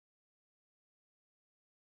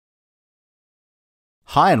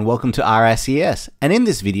Hi and welcome to RICS, and in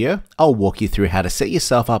this video, I'll walk you through how to set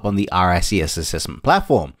yourself up on the RICS assessment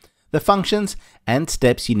platform, the functions and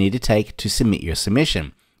steps you need to take to submit your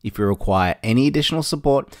submission. If you require any additional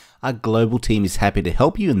support, our global team is happy to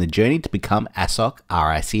help you in the journey to become ASOC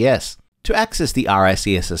RICS. To access the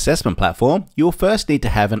RICS assessment platform, you'll first need to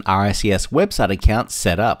have an RICS website account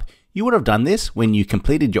set up. You would have done this when you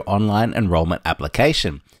completed your online enrollment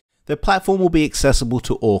application. The platform will be accessible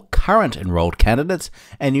to all current enrolled candidates,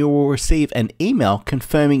 and you will receive an email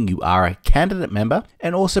confirming you are a candidate member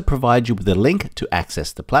and also provide you with a link to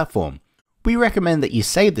access the platform. We recommend that you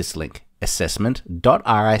save this link,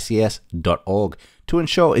 assessment.rics.org, to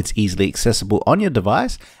ensure it's easily accessible on your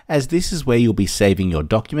device, as this is where you'll be saving your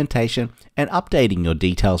documentation and updating your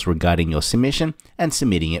details regarding your submission and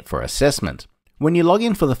submitting it for assessment. When you log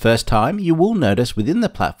in for the first time, you will notice within the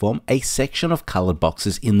platform a section of colored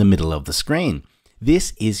boxes in the middle of the screen.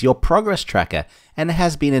 This is your progress tracker, and it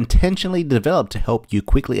has been intentionally developed to help you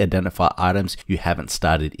quickly identify items you haven't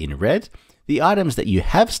started in red, the items that you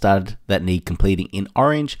have started that need completing in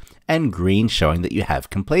orange, and green showing that you have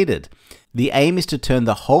completed. The aim is to turn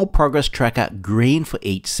the whole progress tracker green for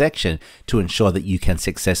each section to ensure that you can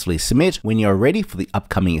successfully submit when you're ready for the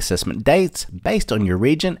upcoming assessment dates based on your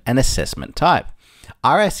region and assessment type.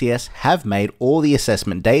 RICS have made all the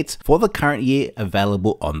assessment dates for the current year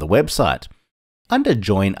available on the website. Under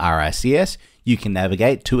Join RICS, you can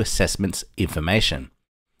navigate to Assessments Information.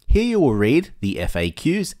 Here you will read the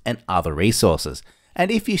FAQs and other resources. And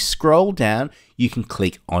if you scroll down, you can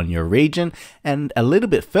click on your region, and a little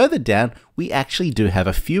bit further down, we actually do have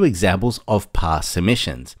a few examples of past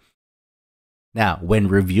submissions. Now, when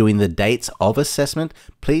reviewing the dates of assessment,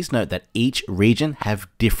 please note that each region have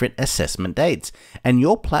different assessment dates, and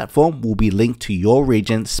your platform will be linked to your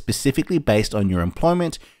region specifically based on your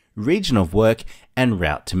employment, region of work, and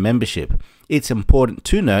route to membership. It's important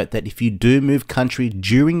to note that if you do move country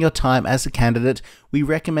during your time as a candidate, we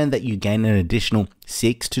recommend that you gain an additional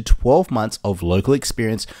 6 to 12 months of local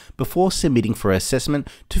experience before submitting for assessment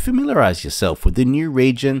to familiarize yourself with the new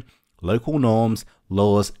region, local norms,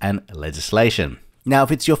 laws, and legislation. Now,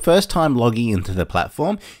 if it's your first time logging into the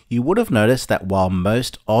platform, you would have noticed that while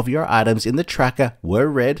most of your items in the tracker were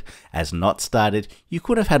red as not started, you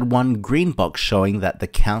could have had one green box showing that the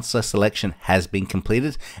counselor selection has been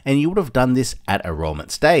completed, and you would have done this at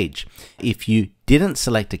enrollment stage. If you didn't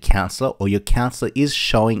select a counselor, or your counselor is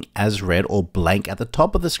showing as red or blank at the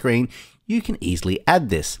top of the screen, you can easily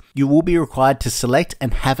add this. You will be required to select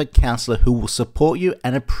and have a counselor who will support you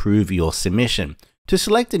and approve your submission. To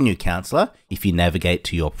select a new counselor, if you navigate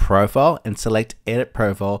to your profile and select Edit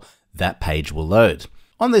Profile, that page will load.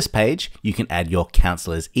 On this page, you can add your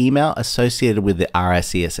counselor's email associated with the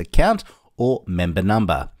RICS account or member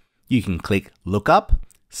number. You can click Look Up,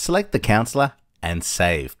 select the counselor, and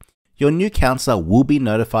save. Your new counselor will be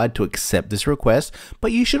notified to accept this request,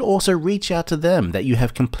 but you should also reach out to them that you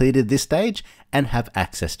have completed this stage and have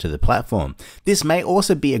access to the platform. This may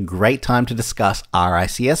also be a great time to discuss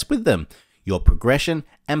RICS with them, your progression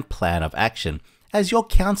and plan of action. As your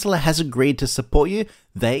counselor has agreed to support you,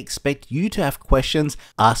 they expect you to have questions,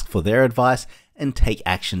 ask for their advice, and take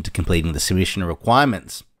action to completing the submission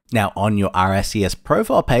requirements. Now, on your RICS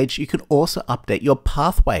profile page, you can also update your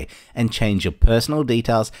pathway and change your personal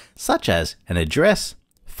details such as an address,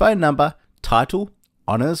 phone number, title,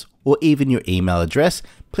 honors, or even your email address.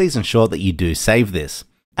 Please ensure that you do save this.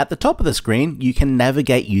 At the top of the screen, you can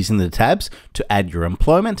navigate using the tabs to add your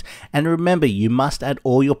employment, and remember, you must add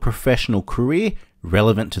all your professional career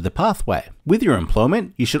relevant to the pathway. With your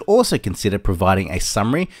employment, you should also consider providing a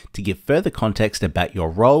summary to give further context about your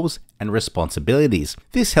roles and responsibilities.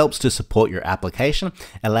 This helps to support your application,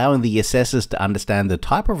 allowing the assessors to understand the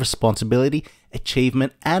type of responsibility,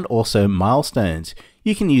 achievement, and also milestones.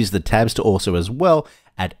 You can use the tabs to also as well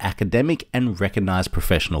add academic and recognized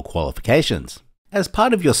professional qualifications. As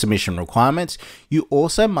part of your submission requirements, you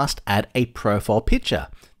also must add a profile picture.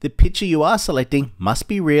 The picture you are selecting must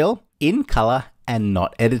be real, in color, and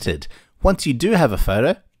not edited. Once you do have a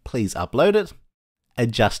photo, please upload it,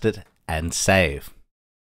 adjust it, and save.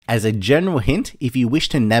 As a general hint, if you wish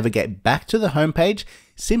to navigate back to the homepage,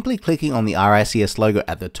 simply clicking on the RICS logo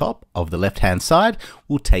at the top of the left-hand side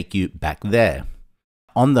will take you back there.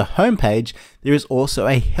 On the homepage, there is also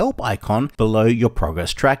a help icon below your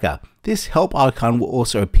progress tracker. This help icon will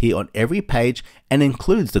also appear on every page and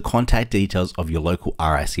includes the contact details of your local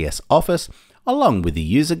RICS office, along with the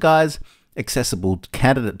user guides, accessible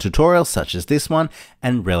candidate tutorials such as this one,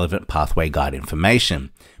 and relevant pathway guide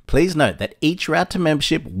information. Please note that each route to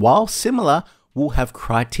membership, while similar, will have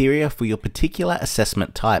criteria for your particular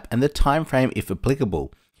assessment type and the time frame if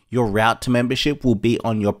applicable. Your route to membership will be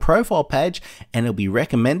on your profile page, and it'll be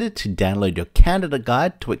recommended to download your candidate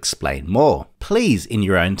guide to explain more. Please, in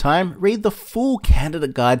your own time, read the full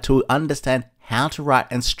candidate guide to understand how to write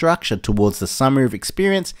and structure towards the summary of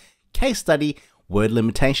experience, case study, word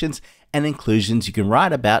limitations, and inclusions you can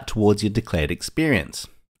write about towards your declared experience.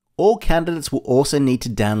 All candidates will also need to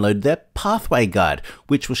download their pathway guide,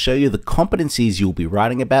 which will show you the competencies you'll be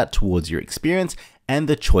writing about towards your experience and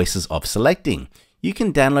the choices of selecting. You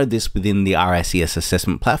can download this within the RICS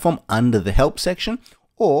assessment platform under the help section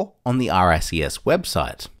or on the RICS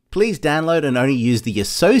website. Please download and only use the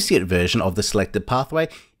associate version of the selected pathway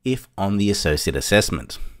if on the associate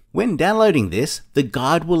assessment. When downloading this, the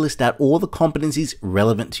guide will list out all the competencies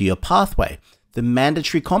relevant to your pathway. The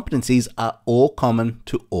mandatory competencies are all common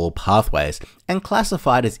to all pathways and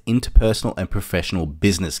classified as interpersonal and professional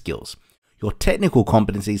business skills. Your technical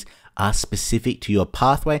competencies are specific to your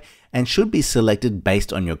pathway and should be selected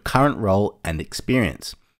based on your current role and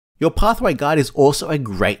experience. Your pathway guide is also a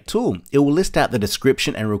great tool. It will list out the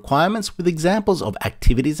description and requirements with examples of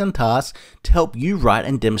activities and tasks to help you write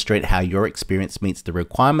and demonstrate how your experience meets the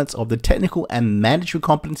requirements of the technical and mandatory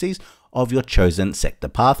competencies of your chosen sector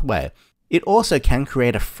pathway. It also can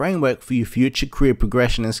create a framework for your future career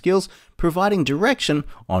progression and skills, providing direction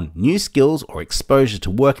on new skills or exposure to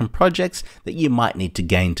work and projects that you might need to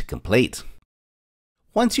gain to complete.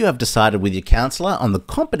 Once you have decided with your counsellor on the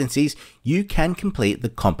competencies, you can complete the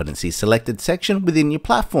competency selected section within your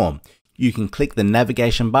platform. You can click the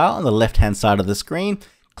navigation bar on the left-hand side of the screen,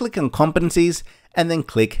 click on competencies, and then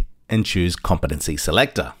click and choose competency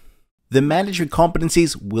selector. The mandatory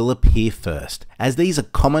competencies will appear first. As these are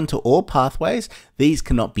common to all pathways, these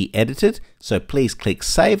cannot be edited, so please click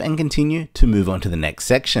Save and Continue to move on to the next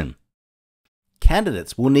section.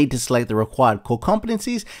 Candidates will need to select the required core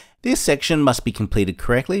competencies. This section must be completed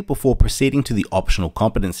correctly before proceeding to the optional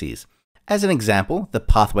competencies. As an example, the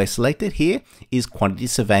pathway selected here is quantity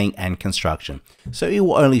surveying and construction, so it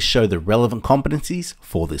will only show the relevant competencies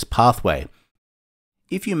for this pathway.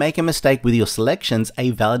 If you make a mistake with your selections,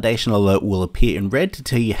 a validation alert will appear in red to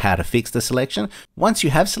tell you how to fix the selection. Once you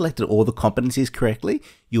have selected all the competencies correctly,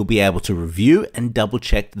 you'll be able to review and double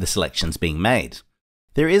check the selections being made.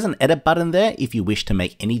 There is an edit button there if you wish to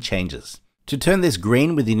make any changes. To turn this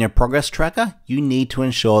green within your progress tracker, you need to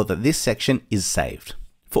ensure that this section is saved.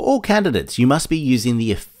 For all candidates, you must be using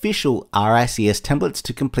the official RICS templates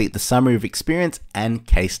to complete the summary of experience and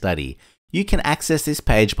case study. You can access this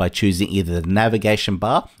page by choosing either the navigation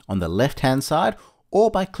bar on the left-hand side or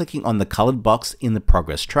by clicking on the colored box in the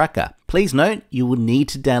progress tracker. Please note, you will need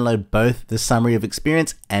to download both the summary of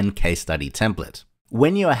experience and case study template.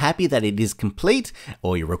 When you are happy that it is complete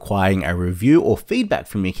or you're requiring a review or feedback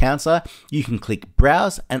from your counselor, you can click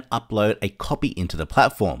Browse and upload a copy into the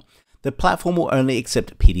platform. The platform will only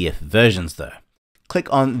accept PDF versions though. Click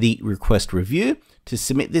on the Request Review to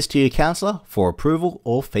submit this to your counselor for approval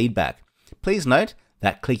or feedback. Please note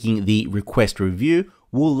that clicking the Request Review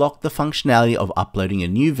will lock the functionality of uploading a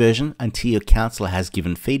new version until your counselor has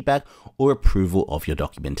given feedback or approval of your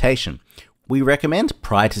documentation. We recommend,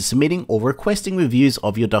 prior to submitting or requesting reviews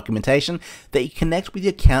of your documentation, that you connect with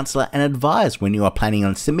your counselor and advise when you are planning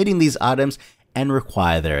on submitting these items and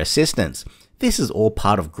require their assistance. This is all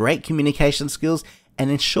part of great communication skills and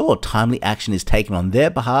ensure timely action is taken on their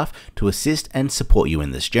behalf to assist and support you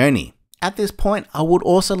in this journey. At this point, I would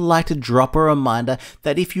also like to drop a reminder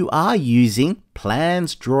that if you are using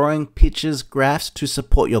plans, drawing, pictures, graphs to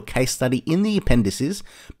support your case study in the appendices,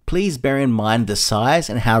 please bear in mind the size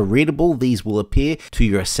and how readable these will appear to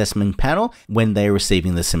your assessment panel when they are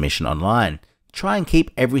receiving the submission online. Try and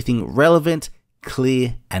keep everything relevant,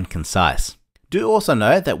 clear, and concise. Do also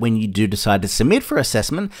know that when you do decide to submit for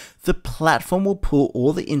assessment, the platform will pull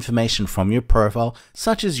all the information from your profile,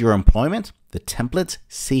 such as your employment, the templates,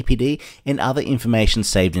 CPD, and other information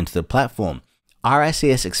saved into the platform.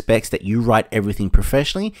 RICS expects that you write everything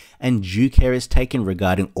professionally and due care is taken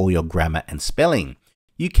regarding all your grammar and spelling.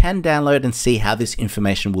 You can download and see how this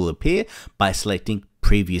information will appear by selecting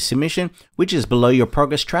Preview Submission, which is below your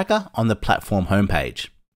progress tracker on the platform homepage.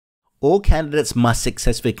 All candidates must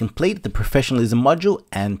successfully complete the professionalism module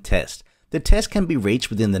and test. The test can be reached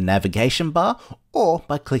within the navigation bar or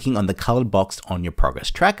by clicking on the colored box on your progress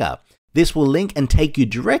tracker. This will link and take you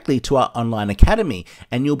directly to our online academy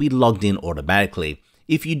and you'll be logged in automatically.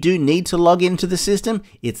 If you do need to log into the system,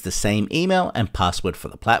 it's the same email and password for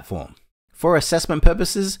the platform. For assessment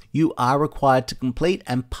purposes, you are required to complete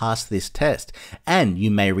and pass this test, and you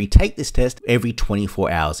may retake this test every 24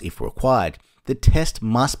 hours if required. The test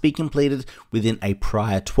must be completed within a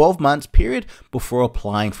prior 12 months period before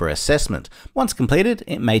applying for assessment. Once completed,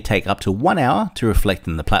 it may take up to 1 hour to reflect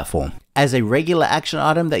in the platform. As a regular action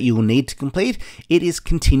item that you will need to complete, it is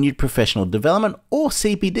continued professional development or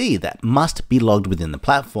CPD that must be logged within the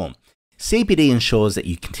platform. CPD ensures that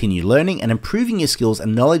you continue learning and improving your skills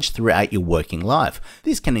and knowledge throughout your working life.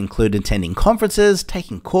 This can include attending conferences,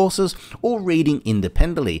 taking courses, or reading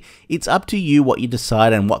independently. It's up to you what you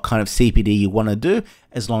decide and what kind of CPD you want to do,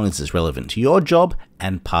 as long as it's relevant to your job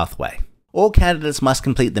and pathway. All candidates must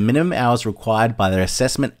complete the minimum hours required by their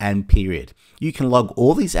assessment and period. You can log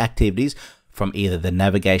all these activities from either the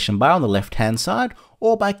navigation bar on the left-hand side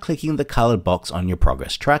or by clicking the colored box on your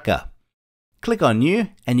progress tracker. Click on New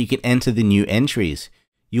and you can enter the new entries.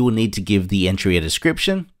 You will need to give the entry a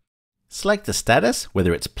description, select the status,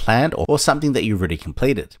 whether it's planned or something that you've already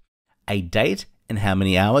completed, a date and how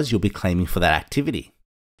many hours you'll be claiming for that activity.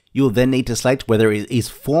 You will then need to select whether it is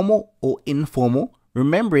formal or informal,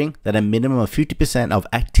 remembering that a minimum of 50% of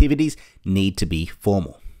activities need to be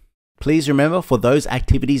formal. Please remember, for those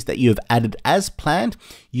activities that you have added as planned,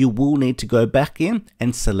 you will need to go back in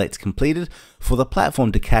and select completed for the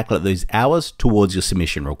platform to calculate those hours towards your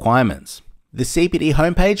submission requirements. The CPD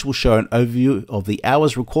homepage will show an overview of the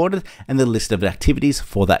hours recorded and the list of activities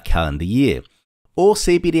for that calendar year. All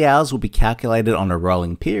CPD hours will be calculated on a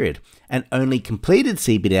rolling period, and only completed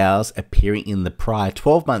CPD hours appearing in the prior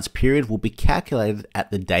 12 months period will be calculated at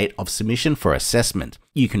the date of submission for assessment.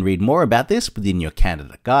 You can read more about this within your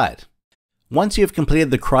candidate guide. Once you have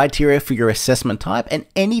completed the criteria for your assessment type and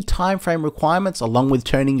any timeframe requirements along with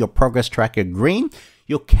turning your progress tracker green,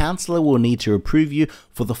 your counsellor will need to approve you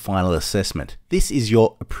for the final assessment. This is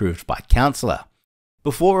your approved by counsellor.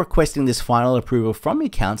 Before requesting this final approval from your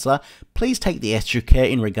counsellor, please take the extra care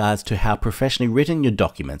in regards to how professionally written your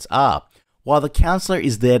documents are. While the counsellor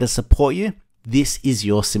is there to support you, this is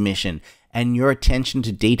your submission, and your attention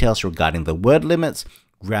to details regarding the word limits,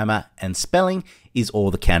 grammar, and spelling is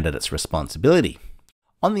all the candidate's responsibility.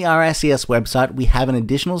 On the RICS website, we have an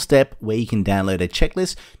additional step where you can download a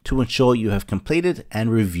checklist to ensure you have completed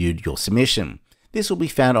and reviewed your submission. This will be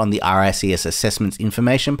found on the RICS Assessments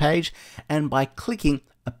information page and by clicking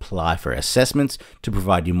Apply for Assessments to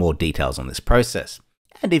provide you more details on this process.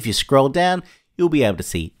 And if you scroll down, you'll be able to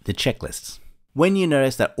see the checklists. When you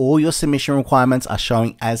notice that all your submission requirements are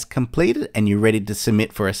showing as completed and you're ready to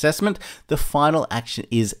submit for assessment, the final action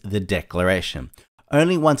is the declaration.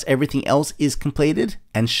 Only once everything else is completed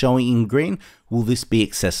and showing in green will this be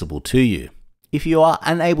accessible to you. If you are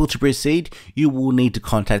unable to proceed, you will need to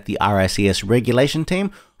contact the RICS regulation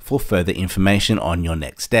team for further information on your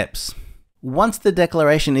next steps. Once the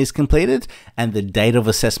declaration is completed and the date of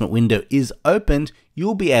assessment window is opened,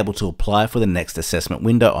 you'll be able to apply for the next assessment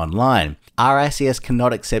window online. RICS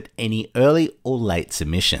cannot accept any early or late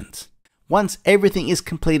submissions. Once everything is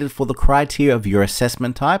completed for the criteria of your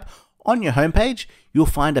assessment type, on your homepage, you'll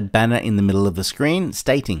find a banner in the middle of the screen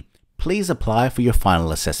stating, "Please apply for your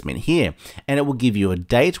final assessment here," and it will give you a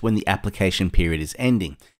date when the application period is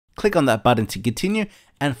ending. Click on that button to continue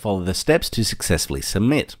and follow the steps to successfully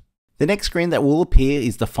submit. The next screen that will appear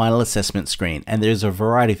is the final assessment screen, and there is a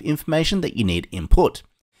variety of information that you need input.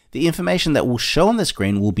 The information that will show on the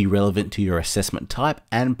screen will be relevant to your assessment type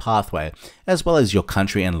and pathway, as well as your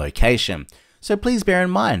country and location. So please bear in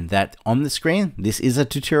mind that on the screen, this is a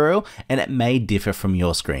tutorial and it may differ from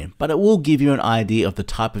your screen, but it will give you an idea of the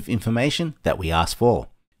type of information that we ask for.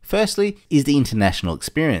 Firstly is the international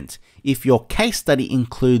experience. If your case study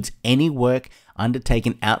includes any work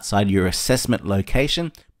undertaken outside your assessment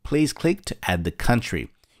location, please click to add the country.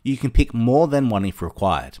 You can pick more than one if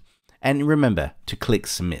required. And remember to click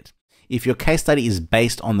submit. If your case study is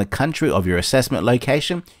based on the country of your assessment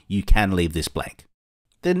location, you can leave this blank.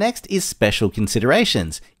 The next is special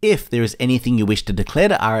considerations. If there is anything you wish to declare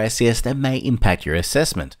to RICS that may impact your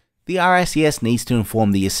assessment, the RICS needs to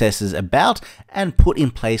inform the assessors about and put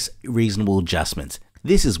in place reasonable adjustments.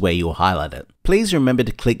 This is where you'll highlight it. Please remember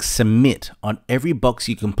to click submit on every box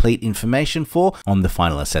you complete information for on the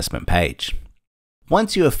final assessment page.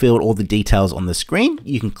 Once you have filled all the details on the screen,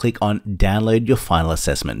 you can click on Download your final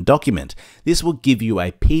assessment document. This will give you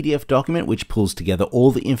a PDF document which pulls together all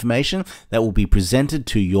the information that will be presented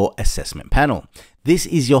to your assessment panel. This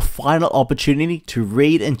is your final opportunity to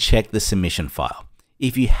read and check the submission file.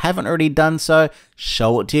 If you haven't already done so,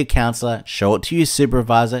 show it to your counselor, show it to your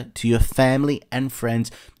supervisor, to your family and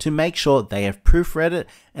friends to make sure they have proofread it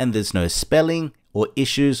and there's no spelling or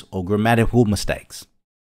issues or grammatical mistakes.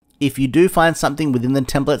 If you do find something within the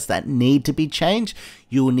templates that need to be changed,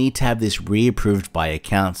 you will need to have this reapproved by a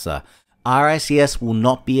counselor. RICS will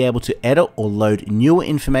not be able to edit or load newer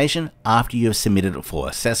information after you have submitted it for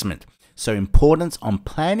assessment. So importance on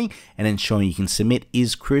planning and ensuring you can submit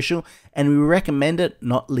is crucial, and we recommend it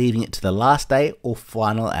not leaving it to the last day or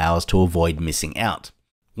final hours to avoid missing out.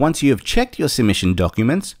 Once you have checked your submission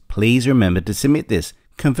documents, please remember to submit this,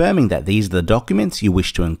 confirming that these are the documents you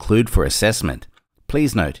wish to include for assessment.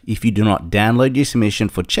 Please note, if you do not download your submission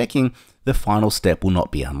for checking, the final step will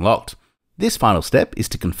not be unlocked. This final step is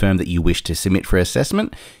to confirm that you wish to submit for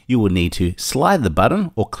assessment. You will need to slide the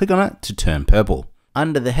button or click on it to turn purple.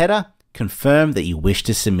 Under the header, confirm that you wish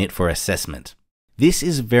to submit for assessment. This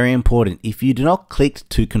is very important. If you do not click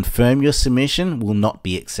to confirm, your submission will not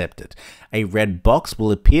be accepted. A red box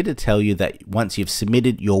will appear to tell you that once you've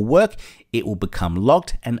submitted your work, it will become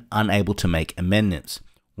locked and unable to make amendments.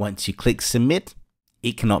 Once you click submit,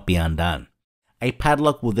 it cannot be undone. A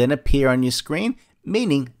padlock will then appear on your screen,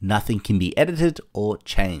 meaning nothing can be edited or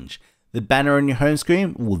changed. The banner on your home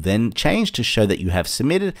screen will then change to show that you have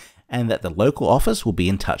submitted and that the local office will be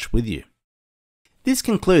in touch with you. This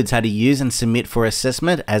concludes how to use and submit for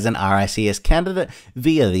assessment as an RICS candidate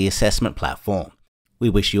via the assessment platform. We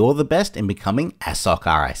wish you all the best in becoming ASOC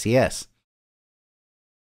RICS.